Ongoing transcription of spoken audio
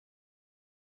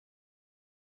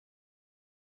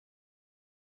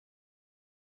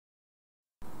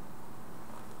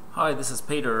Hi, this is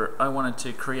Peter. I wanted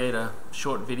to create a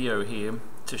short video here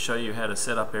to show you how to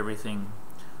set up everything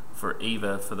for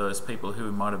EVA for those people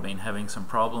who might have been having some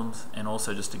problems, and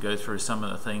also just to go through some of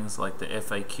the things like the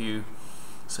FAQ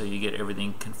so you get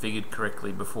everything configured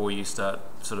correctly before you start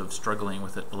sort of struggling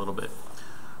with it a little bit.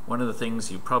 One of the things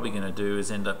you're probably going to do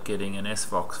is end up getting an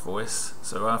SVOX voice.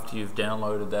 So after you've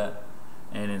downloaded that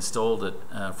and installed it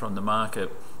from the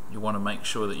market, you want to make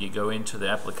sure that you go into the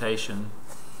application,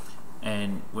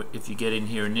 and if you get in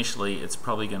here initially, it's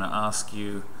probably going to ask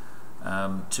you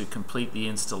to complete the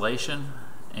installation,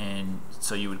 and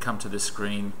so you would come to this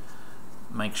screen.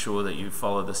 Make sure that you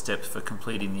follow the steps for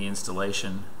completing the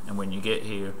installation, and when you get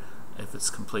here, if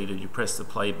it's completed, you press the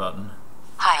play button.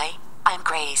 Hi, I'm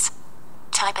Grace.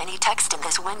 Type any text in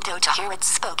this window to hear it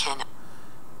spoken.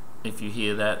 If you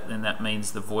hear that, then that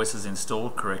means the voice is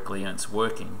installed correctly and it's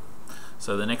working.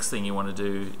 So the next thing you want to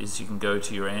do is you can go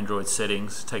to your Android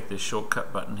settings, take this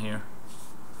shortcut button here,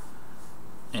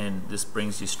 and this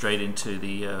brings you straight into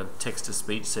the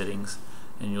text-to-speech settings,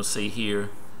 and you'll see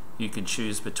here you can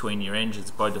choose between your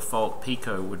engines. By default,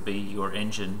 Pico would be your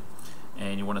engine,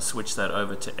 and you want to switch that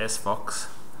over to SVOX,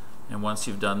 and once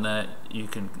you've done that, you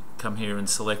can come here and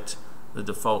select the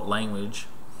default language.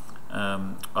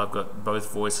 I've got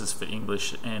both voices for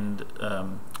English and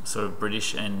sort of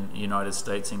British and United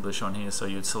States English on here, so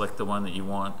you'd select the one that you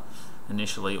want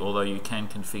initially, although you can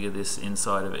configure this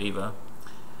inside of EVA.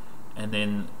 And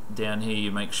then down here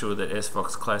you make sure that SVOX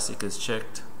Classic is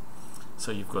checked,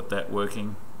 so you've got that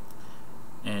working.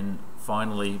 And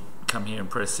finally, come here and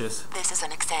press this. This is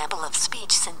an example of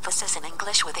speech synthesis in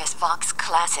English with SVOX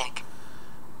Classic.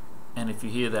 And if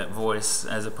you hear that voice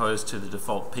as opposed to the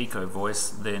default Pico voice,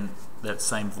 then that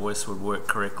same voice would work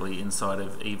correctly inside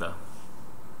of EVA.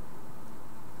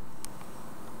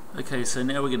 Okay, so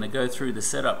now we're going to go through the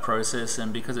setup process,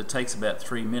 and because it takes about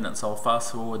 3 minutes, I'll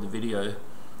fast forward the video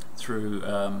through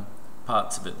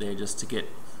parts of it there just to get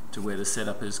to where the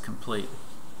setup is complete.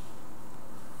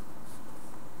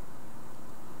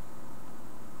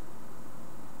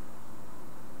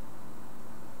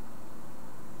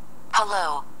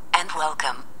 Hello, and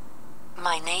welcome.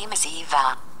 My name is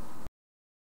EVA.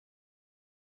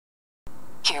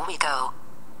 Here we go.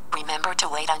 Remember to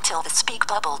wait until the speak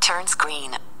bubble turns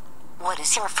green. What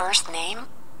is your first name?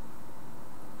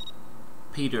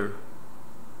 Peter.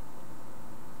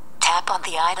 Tap on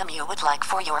the item you would like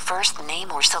for your first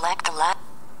name or select the last.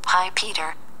 Hi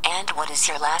Peter, and what is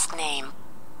your last name?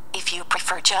 If you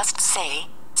prefer, just say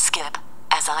skip,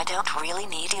 as I don't really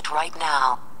need it right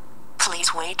now.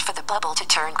 Please wait for the bubble to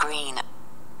turn green.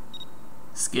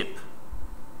 Skip.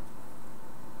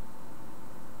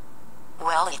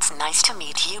 Well, it's nice to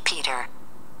meet you, Peter.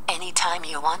 Anytime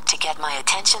you want to get my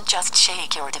attention, just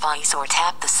shake your device or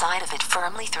tap the side of it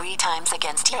firmly 3 times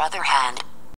against your other hand.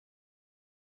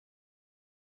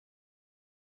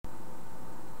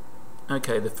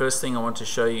 Okay, the first thing I want to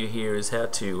show you here is how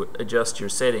to adjust your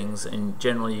settings, and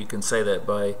generally you can say that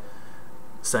by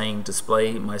saying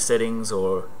display my settings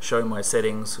or show my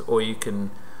settings, or you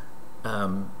can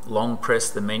long press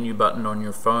the menu button on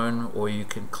your phone, or you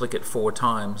can click it 4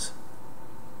 times.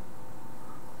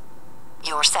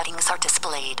 Your settings are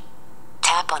displayed.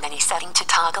 Tap on any setting to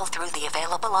toggle through the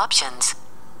available options.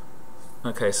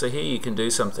 Okay, so here you can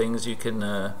do some things. You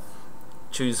can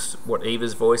choose what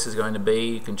EVA's voice is going to be.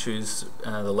 You can choose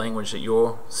the language that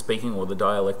you're speaking or the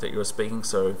dialect that you're speaking.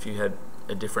 So if you had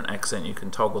a different accent, you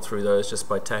can toggle through those just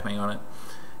by tapping on it.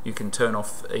 You can turn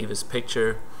off EVA's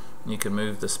picture. You can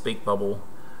move the speak bubble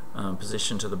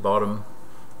position to the bottom.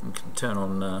 You can turn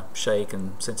on shake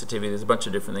and sensitivity. There's a bunch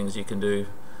of different things you can do.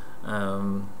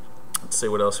 Let's see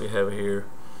what else we have here.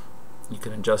 You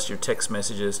can adjust your text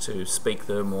messages to speak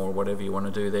them or whatever you want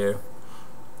to do there.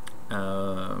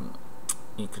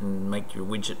 You can make your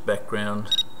widget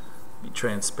background be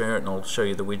transparent, and I'll show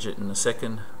you the widget in a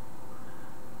second.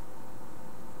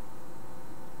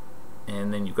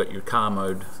 And then you've got your car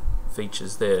mode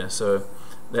features there. So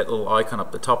that little icon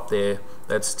up the top there,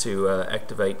 that's to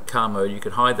activate car mode. You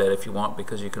can hide that if you want,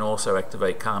 because you can also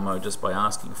activate car mode just by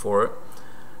asking for it.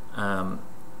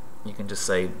 You can just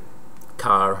say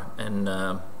car, and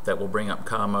that will bring up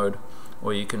car mode,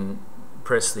 or you can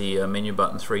press the menu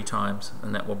button 3 times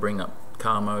and that will bring up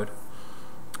car mode.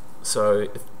 So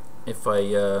if I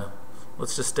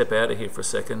let's just step out of here for a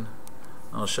second.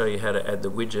 I'll show you how to add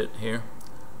the widget here.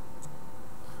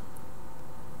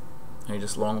 You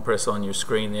just long press on your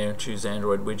screen there, choose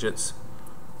Android widgets,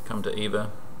 come to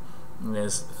EVA, and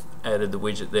there's added the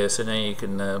widget there. So now you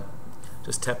can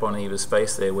just tap on EVA's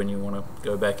face there when you want to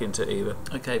go back into EVA.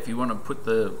 Okay, if you want to put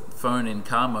the phone in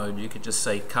car mode, you could just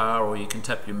say car, or you can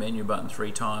tap your menu button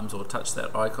 3 times or touch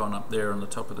that icon up there on the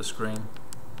top of the screen.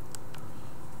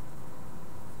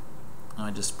 I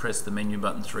just press the menu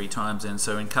button 3 times, and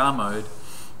so in car mode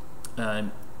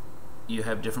you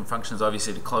have different functions.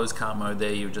 Obviously, to close car mode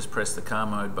there, you just press the car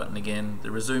mode button again.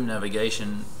 The resume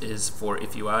navigation is for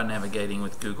if you are navigating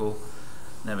with Google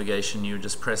navigation, you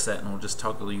just press that and it'll just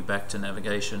toggle you back to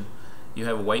navigation. You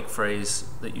have a wake phrase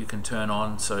that you can turn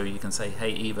on, so you can say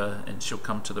hey EVA and she'll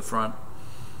come to the front,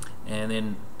 and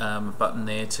then a button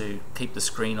there to keep the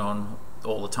screen on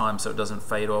all the time so it doesn't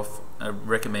fade off. I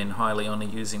recommend highly only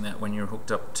using that when you're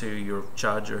hooked up to your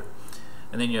charger.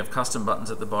 And then you have custom buttons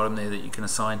at the bottom there that you can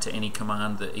assign to any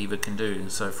command that EVA can do.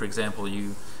 So for example,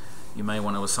 you may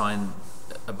want to assign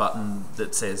a button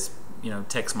that says,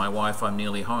 text my wife, I'm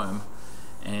nearly home.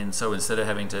 And so instead of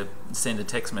having to send a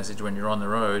text message when you're on the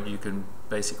road, you can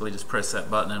basically just press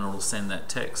that button and it'll send that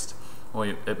text. Or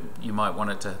you might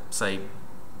want it to say,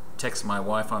 text my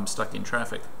wife, I'm stuck in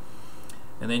traffic.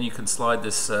 And then you can slide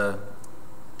this to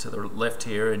the left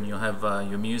here, and you'll have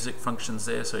your music functions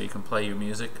there, so you can play your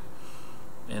music.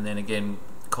 And then again,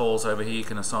 calls over here, you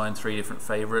can assign 3 different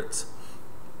favorites,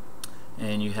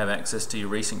 and you have access to your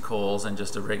recent calls and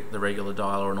just the regular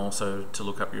dialer, and also to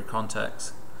look up your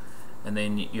contacts. And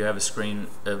then you have a screen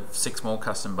of 6 more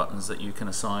custom buttons that you can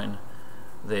assign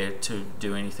there to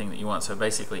do anything that you want. So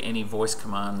basically any voice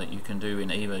command that you can do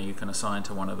in EVA, you can assign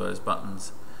to one of those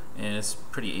buttons, and it's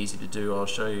pretty easy to do. I'll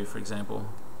show you, for example.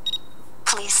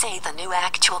 Please say the new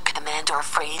actual command or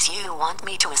phrase you want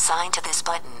me to assign to this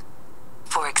button.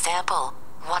 For example,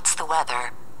 what's the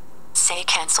weather? Say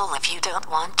cancel if you don't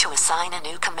want to assign a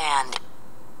new command.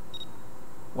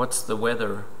 What's the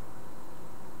weather?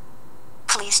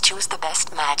 Please choose the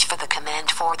best match for the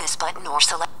command for this button or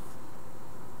select.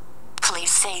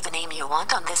 Please say the name you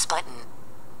want on this button.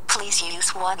 Please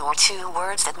use 1 or 2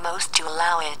 words at most to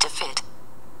allow it to fit.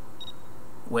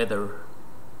 Weather.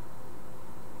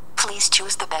 Please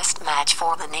choose the best match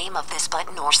for the name of this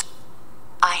button or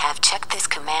I have checked this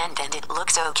command and it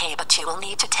looks okay, but you will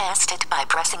need to test it by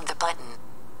pressing the button.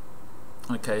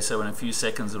 Okay, so in a few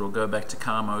seconds it'll go back to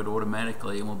car mode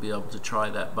automatically, and we'll be able to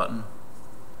try that button.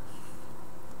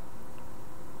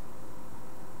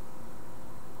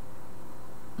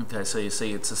 Okay, so you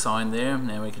see it's assigned there.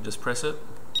 Now we can just press it.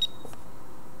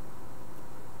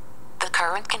 The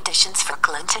current conditions for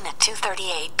Clinton at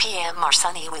 2:38 p.m. are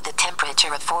sunny with a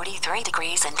temperature of 43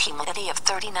 degrees and humidity of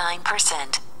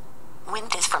 39%.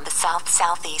 Wind is from the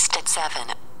south-southeast at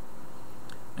 7.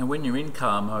 And when you're in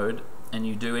car mode and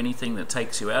you do anything that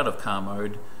takes you out of car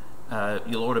mode,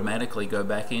 you'll automatically go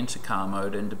back into car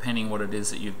mode, and depending what it is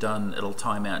that you've done, it'll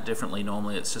time out differently.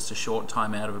 Normally it's just a short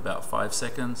timeout of about 5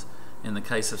 seconds. In the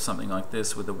case of something like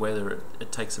this with the weather,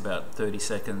 it takes about 30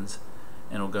 seconds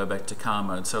and it'll go back to car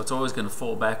mode. So it's always going to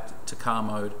fall back to car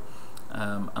mode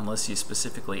unless you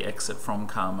specifically exit from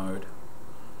car mode.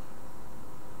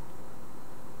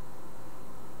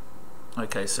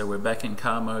 Okay, so we're back in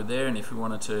car mode there, and if we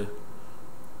wanted to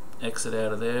exit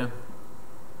out of there,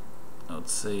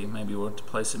 let's see, maybe we want to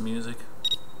play some music.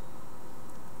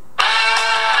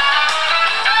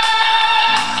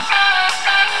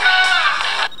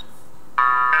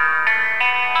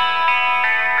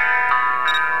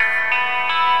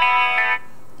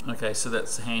 Okay, so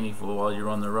that's handy for while you're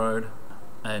on the road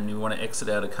and you want to exit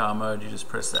out of car mode. You just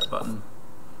press that button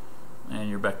and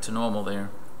you're back to normal there.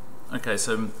 Okay,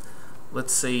 so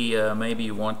let's see, maybe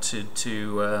you wanted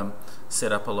to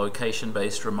set up a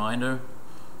location-based reminder.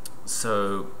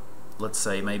 So let's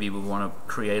say maybe we want to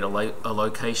create a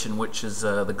location which is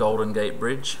the Golden Gate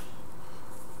Bridge.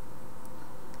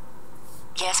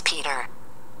 Yes, Peter.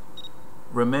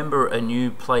 Remember a new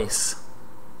place.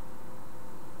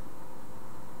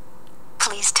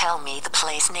 Please tell me the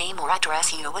place name or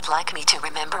address you would like me to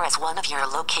remember as one of your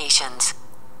locations.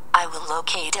 I will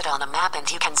locate it on a map and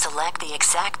you can select the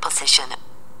exact position.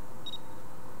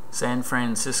 San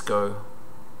Francisco.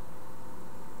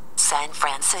 San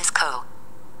Francisco.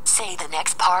 Say the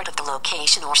next part of the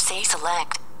location or say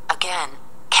select, again,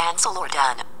 cancel or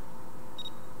done.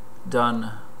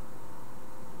 Done.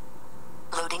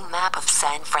 Loading map of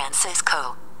San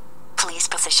Francisco. Please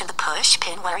position the push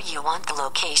pin where you want the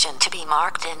location to be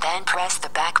marked and then press the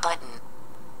back button.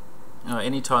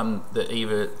 Anytime that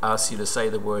EVA asks you to say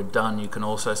the word done, you can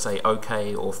also say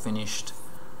OK or finished,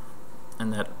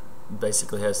 and that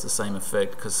basically has the same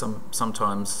effect, because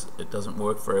sometimes it doesn't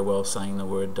work very well saying the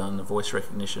word done. The voice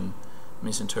recognition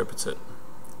misinterprets it.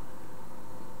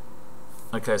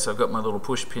 Okay, so I've got my little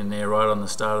push pin there right on the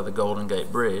start of the Golden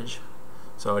Gate Bridge.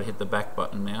 So I'd hit the back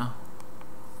button now.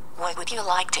 What would you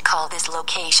like to call this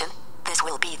location? This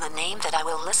will be the name that I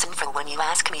will listen for when you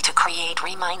ask me to create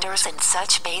reminders and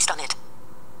such based on it.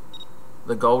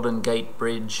 The Golden Gate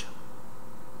Bridge.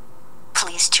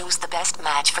 Please choose the best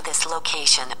match for this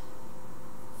location.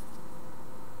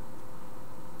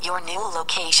 Your new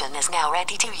location is now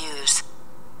ready to use.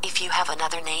 If you have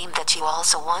another name that you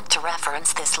also want to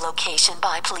reference this location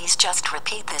by, please just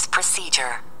repeat this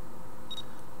procedure.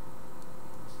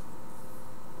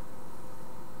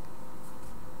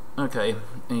 Okay,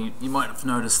 you might have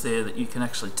noticed there that you can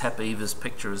actually tap Eva's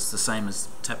picture. It's the same as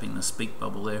tapping the speak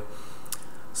bubble there.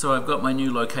 So I've got my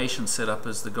new location set up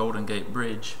as the Golden Gate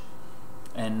Bridge,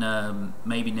 and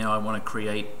maybe now I want to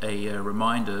create a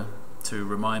reminder to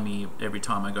remind me every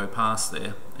time I go past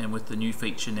there. And with the new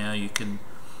feature now, you can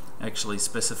actually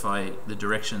specify the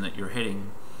direction that you're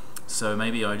heading. So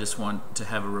maybe I just want to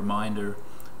have a reminder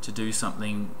to do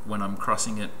something when I'm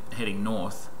crossing it heading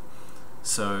north.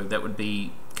 So that would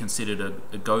be considered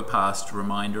a go past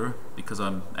reminder because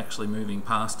I'm actually moving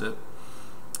past it.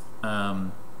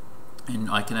 And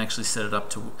I can actually set it up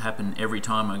to happen every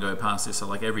time I go past this. So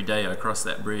like every day I cross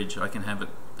that bridge, I can have it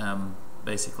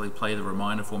basically play the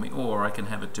reminder for me, or I can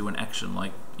have it do an action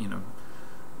like, you know,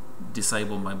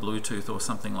 disable my Bluetooth or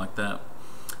something like that.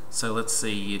 So let's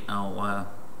see, I'll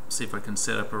see if I can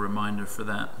set up a reminder for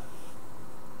that.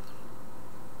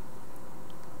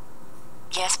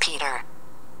 Yes, Peter.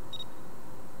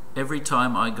 Every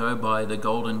time I go by the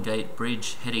Golden Gate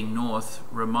Bridge heading north,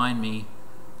 remind me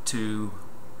to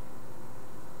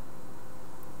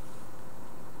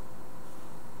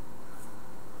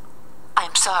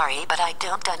I'm sorry, but I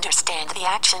don't understand the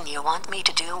action you want me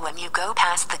to do when you go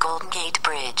past the Golden Gate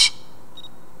Bridge.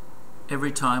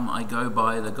 Every time I go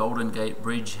by the Golden Gate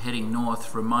Bridge heading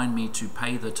north, remind me to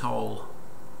pay the toll.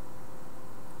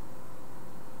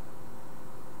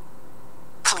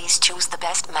 Please choose the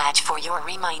best match for your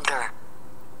reminder.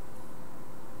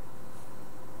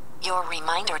 Your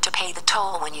reminder to pay the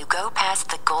toll when you go past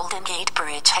the Golden Gate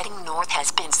Bridge heading north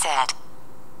has been set.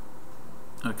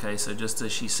 Okay, so just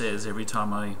as she says, every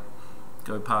time I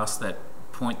go past that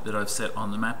point that I've set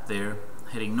on the map there,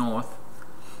 heading north,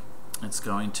 she's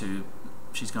going to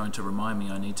remind me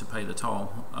I need to pay the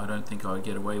toll. I don't think I would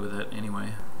get away with it anyway.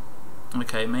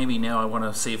 Okay, maybe now I want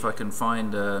to see if I can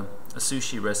find a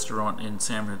sushi restaurant in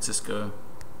San Francisco.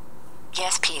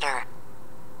 Yes, Peter.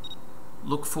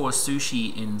 Look for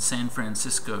sushi in San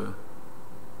Francisco.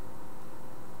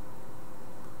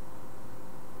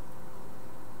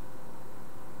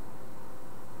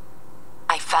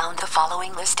 I found the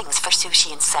following listings for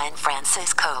sushi in San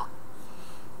Francisco.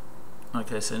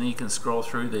 Okay, so then you can scroll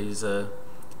through these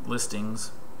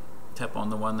listings, tap on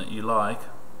the one that you like,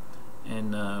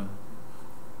 and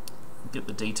get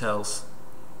the details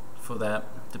for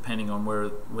that, depending on where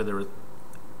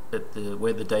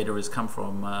the data has come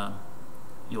from.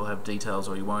 You'll have details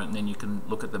or you won't, and then you can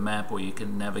look at the map, or you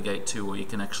can navigate to, or you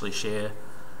can actually share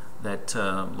that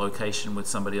location with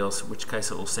somebody else, in which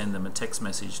case it will send them a text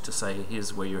message to say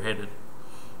here's where you're headed,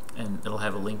 and it'll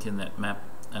have a link in that map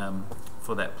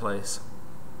for that place.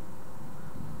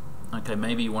 Okay,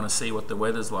 maybe you want to see what the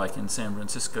weather's like in San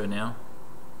Francisco now.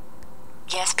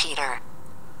 Yes, Peter.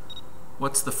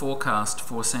 What's the forecast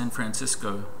for San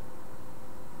Francisco?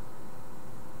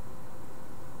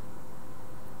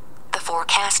 The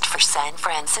forecast for San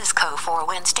Francisco for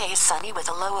Wednesday is sunny with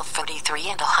a low of 33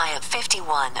 and a high of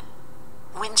 51.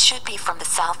 Winds should be from the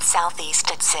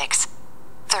south-southeast at 6.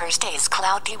 Thursday is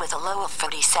cloudy with a low of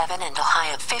 47 and a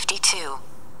high of 52.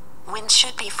 Winds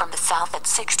should be from the south at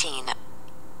 16.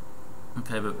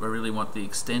 Okay, but we really want the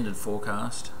extended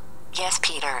forecast. Yes,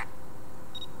 Peter.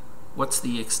 What's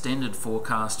the extended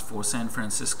forecast for San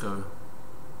Francisco?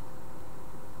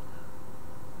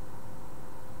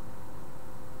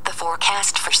 The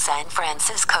forecast for San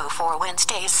Francisco for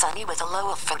Wednesday is sunny with a low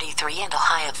of 33 and a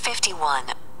high of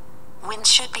 51.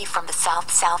 Winds should be from the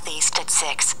south-southeast at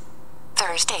 6.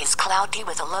 Thursday is cloudy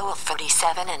with a low of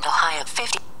 37 and a high of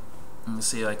 50. And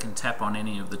see, I can tap on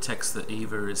any of the text that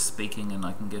Eva is speaking, and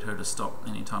I can get her to stop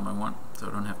anytime I want, so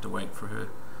I don't have to wait for her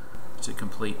to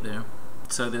complete there.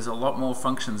 So there's a lot more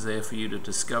functions there for you to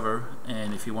discover,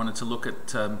 and if you wanted to look at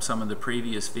some of the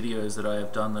previous videos that I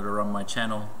have done that are on my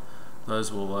channel,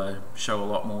 those will show a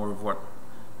lot more of what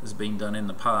has been done in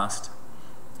the past,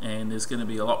 and there's going to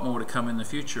be a lot more to come in the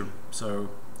future. So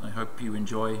I hope you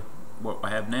enjoy what I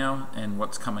have now and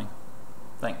what's coming.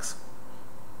 Thanks.